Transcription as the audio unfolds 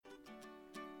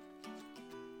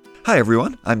Hi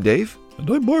everyone, I'm Dave. And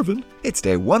I'm Marvin. It's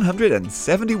day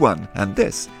 171, and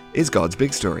this is God's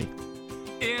Big Story.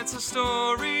 It's a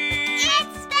story.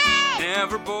 It's big.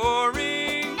 Never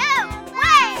boring. No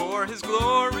way. For His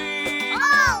glory.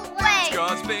 Always. It's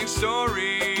God's big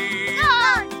story.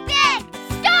 God's big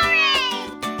story.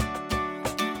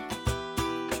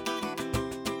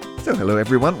 So hello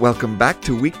everyone, welcome back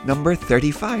to week number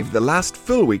 35, the last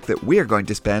full week that we're going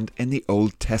to spend in the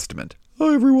Old Testament.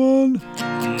 Hi everyone.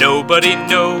 Nobody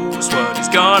knows what he's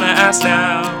gonna ask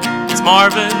now. It's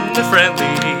Marvin, the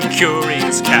friendly,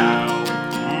 curious cow.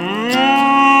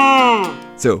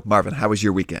 So Marvin, how was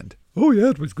your weekend? Oh yeah,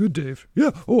 it was good, Dave.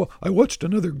 Yeah, I watched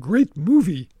another great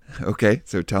movie. Okay,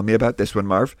 so tell me about this one,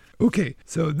 Marv. Okay,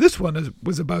 so this one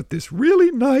was about this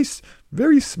really nice,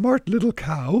 very smart little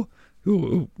cow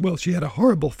who, well, she had a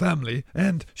horrible family,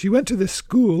 and she went to this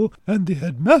school, and the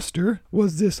headmaster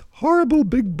was this horrible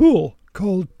big bull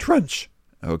called Trunch.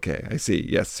 Okay, I see.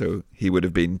 Yes, so he would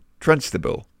have been Trunch the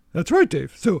Bull. That's right,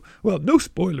 Dave. So, well, no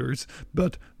spoilers,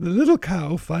 but the little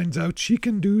cow finds out she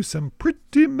can do some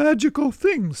pretty magical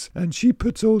things, and she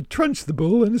puts old Trunch the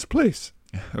Bull in his place.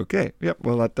 Okay, yep,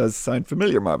 well that does sound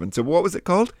familiar, Marvin. So what was it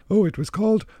called? Oh, it was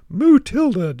called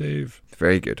Mootilda, Dave.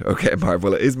 Very good. Okay, Marv,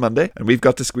 well it is Monday, and we've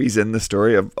got to squeeze in the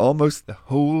story of almost the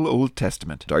whole Old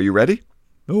Testament. Are you ready?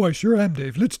 Oh, I sure am,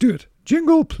 Dave. Let's do it.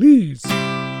 Jingle, please.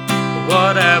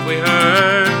 What have we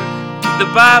heard? The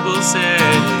Bible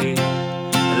say.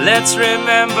 Let's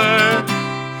remember,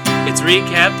 it's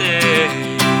recap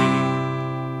day.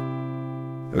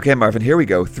 Okay, Marvin, here we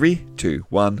go. 3, 2,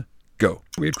 1, go.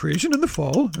 We had creation and the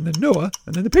fall, and then Noah,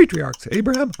 and then the patriarchs,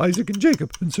 Abraham, Isaac, and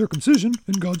Jacob, and circumcision,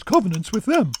 and God's covenants with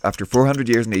them. After 400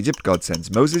 years in Egypt, God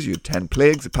sends Moses. You had 10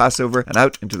 plagues, a Passover, and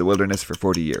out into the wilderness for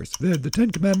 40 years. They had the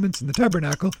 10 commandments and the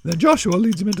tabernacle, then Joshua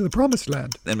leads them into the promised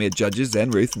land. Then we had Judges,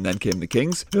 then Ruth, and then came the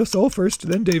kings. Saul first,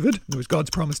 then David, and it was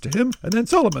God's promise to him, and then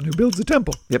Solomon, who builds the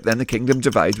temple. Yep, then the kingdom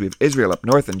divides. We have Israel up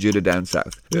north and Judah down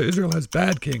south. Israel has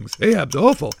bad kings. Ahab's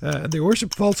awful, and they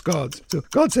worship false gods. So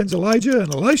God sends Elijah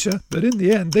and Elisha, but in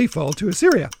the end they fall to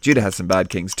Assyria. Judah has some bad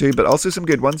kings too, but also some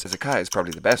good ones. Hezekiah is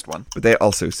probably the best one, but they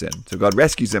also sin. So God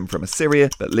rescues them from Assyria,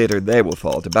 but later they will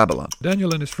fall to Babylon.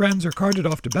 Daniel and his friends are carted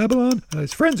off to Babylon.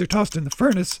 His friends are tossed in the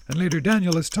furnace, and later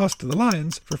Daniel is tossed to the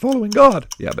lions for following God.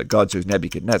 Yeah, but God shows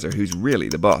Nebuchadnezzar, who's really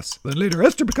the boss. Then later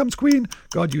Esther becomes queen.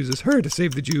 God uses her to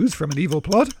save the Jews from an evil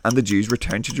plot. And the Jews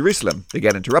return to Jerusalem. They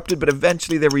get interrupted, but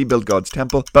eventually they rebuild God's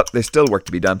temple, but there's still work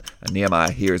to be done, and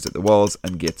Nehemiah hears that the walls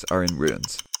and gates are in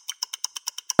ruins.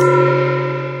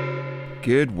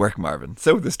 Good work, Marvin.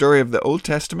 So, the story of the Old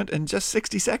Testament in just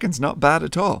 60 seconds, not bad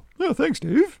at all. Oh, thanks,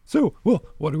 Dave. So, well,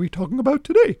 what are we talking about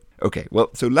today? Okay, well,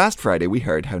 so last Friday we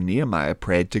heard how Nehemiah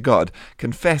prayed to God,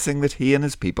 confessing that he and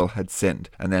his people had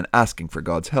sinned, and then asking for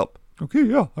God's help. Okay,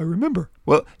 yeah, I remember.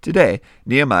 Well, today,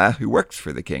 Nehemiah, who works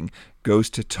for the king, goes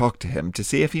to talk to him to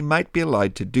see if he might be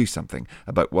allowed to do something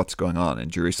about what's going on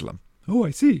in Jerusalem. Oh, I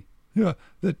see. Yeah,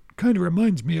 that kind of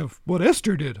reminds me of what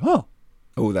Esther did, huh?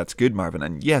 Oh, that's good, Marvin.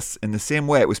 And yes, in the same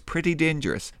way, it was pretty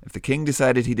dangerous. If the king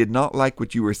decided he did not like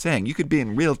what you were saying, you could be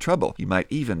in real trouble. You might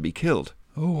even be killed.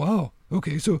 Oh, wow.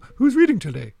 Okay, so who's reading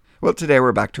today? Well, today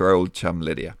we're back to our old chum,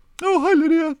 Lydia. Oh, hi,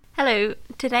 Lydia. Hello.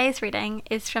 Today's reading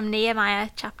is from Nehemiah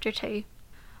chapter 2.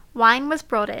 Wine was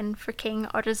brought in for King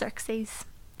Artaxerxes.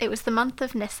 It was the month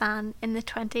of Nisan in the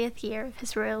 20th year of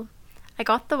his rule. I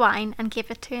got the wine and gave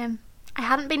it to him. I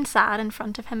hadn't been sad in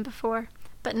front of him before,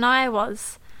 but now I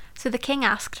was. So the king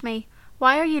asked me,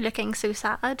 "Why are you looking so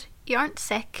sad? You aren't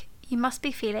sick. You must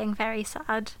be feeling very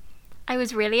sad." I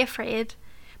was really afraid,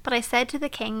 but I said to the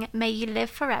king, "May you live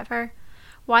forever.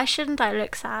 Why shouldn't I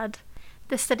look sad?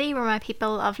 The city where my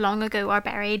people of long ago are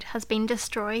buried has been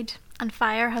destroyed, and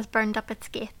fire has burned up its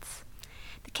gates."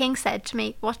 The king said to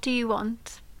me, "What do you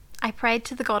want?" I prayed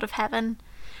to the God of heaven.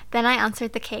 Then I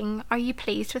answered the king, "Are you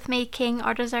pleased with me, King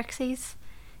Artaxerxes?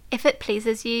 If it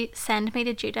pleases you, send me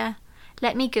to Judah.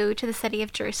 Let me go to the city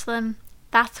of Jerusalem.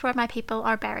 That's where my people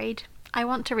are buried. I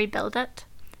want to rebuild it."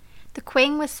 The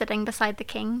queen was sitting beside the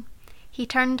king. He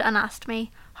turned and asked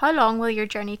me, "How long will your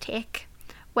journey take?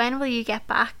 When will you get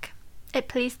back?" It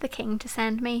pleased the king to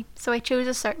send me, so I chose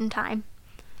a certain time.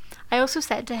 I also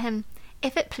said to him,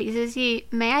 "If it pleases you,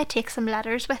 may I take some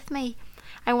letters with me?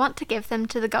 I want to give them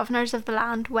to the governors of the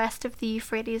land west of the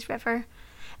Euphrates River.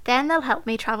 Then they'll help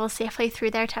me travel safely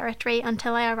through their territory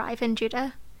until I arrive in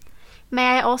Judah.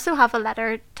 May I also have a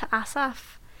letter to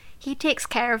Asaph? He takes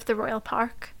care of the royal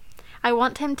park. I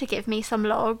want him to give me some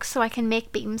logs so I can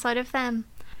make beams out of them.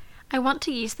 I want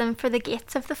to use them for the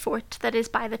gates of the fort that is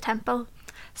by the temple.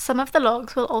 Some of the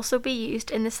logs will also be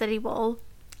used in the city wall,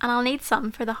 and I'll need some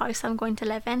for the house I'm going to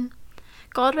live in.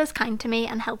 God was kind to me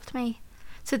and helped me,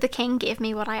 so the king gave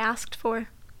me what I asked for.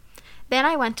 Then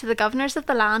I went to the governors of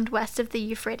the land west of the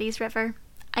Euphrates River.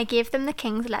 I gave them the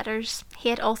king's letters. He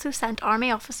had also sent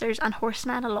army officers and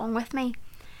horsemen along with me.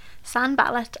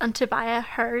 Sanballat and Tobiah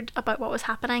heard about what was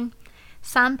happening.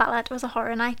 Sanballat was a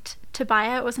Horonite.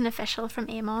 Tobiah was an official from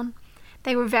Ammon.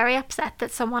 They were very upset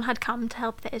that someone had come to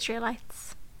help the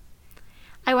Israelites.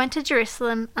 I went to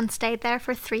Jerusalem and stayed there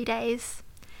for 3 days.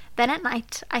 Then at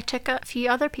night, I took a few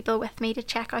other people with me to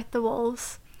check out the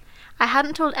walls. I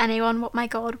hadn't told anyone what my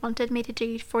God wanted me to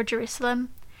do for Jerusalem.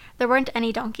 There weren't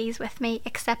any donkeys with me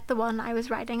except the one I was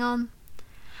riding on.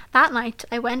 That night,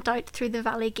 I went out through the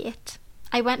valley gate.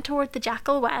 I went toward the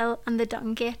Jackal Well and the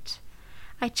Dung Gate.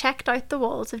 I checked out the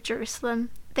walls of Jerusalem.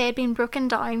 They had been broken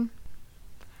down.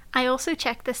 I also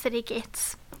checked the city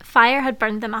gates. Fire had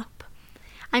burned them up.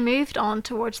 I moved on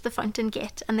towards the Fountain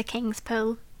Gate and the King's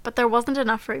Pool, but there wasn't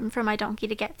enough room for my donkey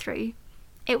to get through.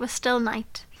 It was still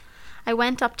night. I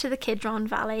went up to the Kidron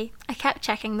Valley. I kept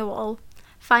checking the wall.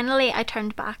 Finally, I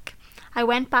turned back. I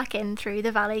went back in through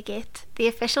the valley gate. The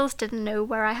officials didn't know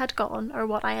where I had gone or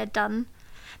what I had done.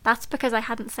 That's because I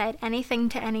hadn't said anything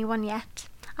to anyone yet.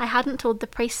 I hadn't told the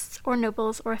priests or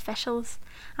nobles or officials,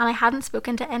 and I hadn't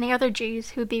spoken to any other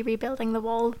Jews who would be rebuilding the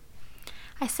wall.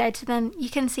 I said to them, "You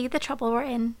can see the trouble we're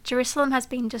in. Jerusalem has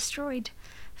been destroyed.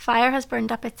 Fire has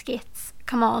burned up its gates.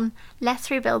 Come on, let's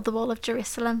rebuild the wall of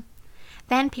Jerusalem.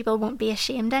 Then people won't be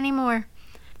ashamed anymore."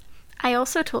 I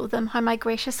also told them how my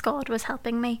gracious God was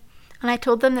helping me, and I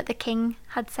told them that the king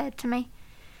had said to me.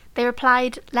 They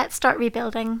replied, "Let's start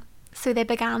rebuilding." So they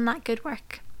began that good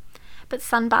work. But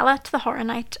Sanballat the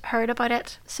Horonite heard about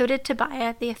it. So did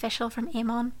Tobiah the official from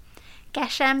Ammon.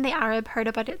 Geshem the Arab heard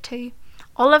about it too.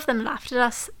 All of them laughed at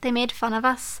us. They made fun of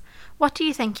us. "What do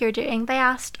you think you're doing?" they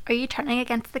asked. "Are you turning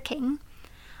against the king?"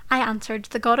 I answered,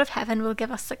 "The God of heaven will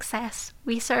give us success.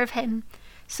 We serve him.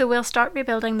 So we'll start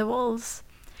rebuilding the walls.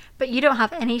 But you don't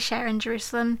have any share in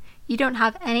Jerusalem. You don't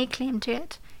have any claim to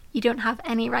it. You don't have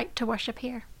any right to worship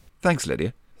here." Thanks,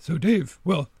 Lydia. So, Dave,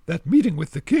 well, that meeting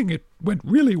with the king, it went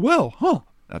really well, huh?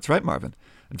 That's right, Marvin.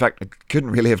 In fact, it couldn't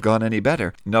really have gone any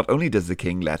better. Not only does the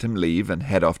king let him leave and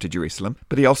head off to Jerusalem,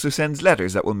 but he also sends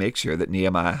letters that will make sure that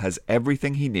Nehemiah has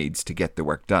everything he needs to get the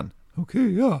work done. Okay,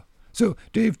 yeah. So,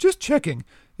 Dave, just checking,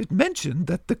 it mentioned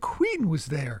that the queen was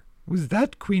there. Was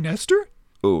that Queen Esther?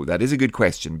 Oh, that is a good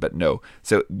question, but no.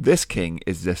 So this king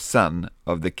is the son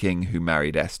of the king who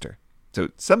married Esther. So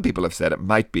some people have said it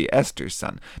might be Esther's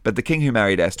son, but the king who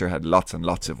married Esther had lots and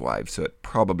lots of wives, so it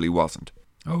probably wasn't.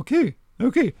 Okay.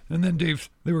 And then, Dave,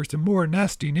 there were some more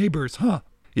nasty neighbours, huh?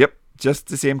 Yep, just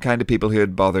the same kind of people who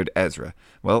had bothered Ezra.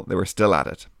 Well, they were still at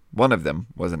it. One of them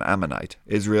was an Ammonite,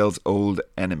 Israel's old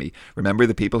enemy. Remember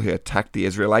the people who attacked the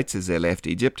Israelites as they left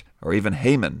Egypt? Or even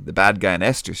Haman, the bad guy in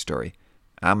Esther's story?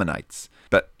 Ammonites.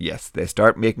 But yes, they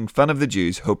start making fun of the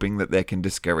Jews, hoping that they can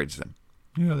discourage them.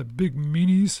 Yeah, the big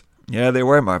meanies. Yeah, they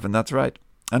were, Marvin, that's right.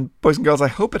 And boys and girls, I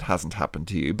hope it hasn't happened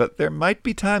to you, but there might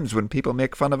be times when people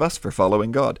make fun of us for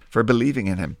following God, for believing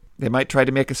in him. They might try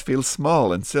to make us feel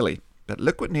small and silly. But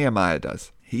look what Nehemiah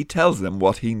does. He tells them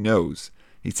what he knows.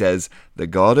 He says, "The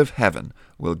God of heaven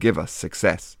will give us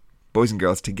success." Boys and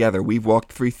girls, together we've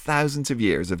walked through thousands of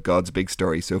years of God's big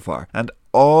story so far, and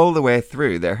all the way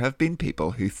through there have been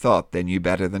people who thought they knew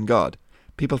better than God.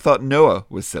 People thought Noah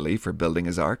was silly for building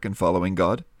his ark and following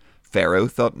God. Pharaoh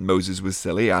thought Moses was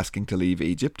silly asking to leave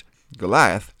Egypt.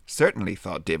 Goliath certainly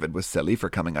thought David was silly for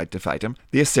coming out to fight him.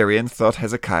 The Assyrians thought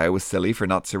Hezekiah was silly for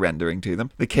not surrendering to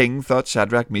them. The king thought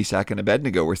Shadrach, Meshach and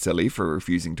Abednego were silly for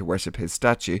refusing to worship his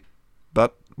statue.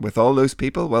 But with all those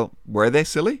people, well, were they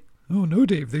silly? Oh no,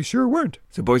 Dave, they sure weren't.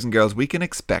 So boys and girls, we can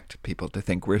expect people to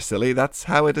think we're silly. That's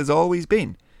how it has always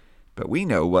been. But we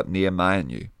know what Nehemiah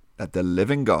knew. That the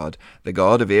living God, the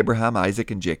God of Abraham, Isaac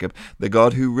and Jacob, the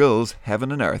God who rules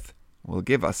heaven and earth, will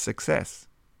give us success.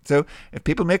 So, if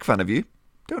people make fun of you,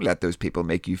 don't let those people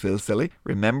make you feel silly.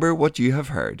 Remember what you have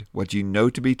heard, what you know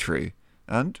to be true,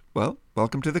 and, well,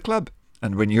 welcome to the club.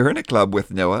 And when you're in a club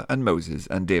with Noah and Moses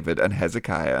and David and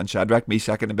Hezekiah and Shadrach,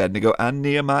 Meshach and Abednego and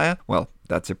Nehemiah, well,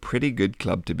 that's a pretty good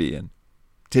club to be in.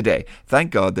 Today,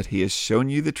 thank God that he has shown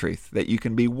you the truth that you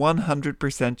can be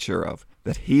 100% sure of,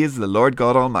 that he is the Lord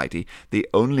God Almighty, the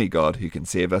only God who can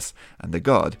save us, and the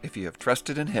God, if you have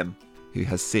trusted in him, who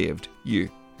has saved you.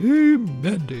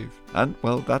 Amen, Dave. And,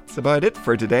 well, that's about it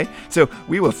for today. So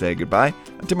we will say goodbye,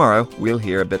 and tomorrow we'll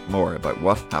hear a bit more about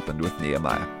what happened with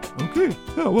Nehemiah. Okay.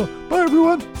 Yeah, well, bye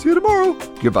everyone. See you tomorrow.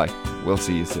 Goodbye. We'll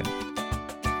see you soon.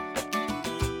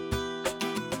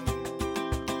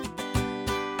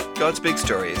 God's Big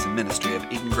Story is a ministry of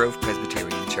Eden Grove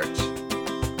Presbyterian Church.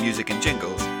 Music and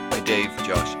jingles by Dave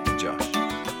Josh.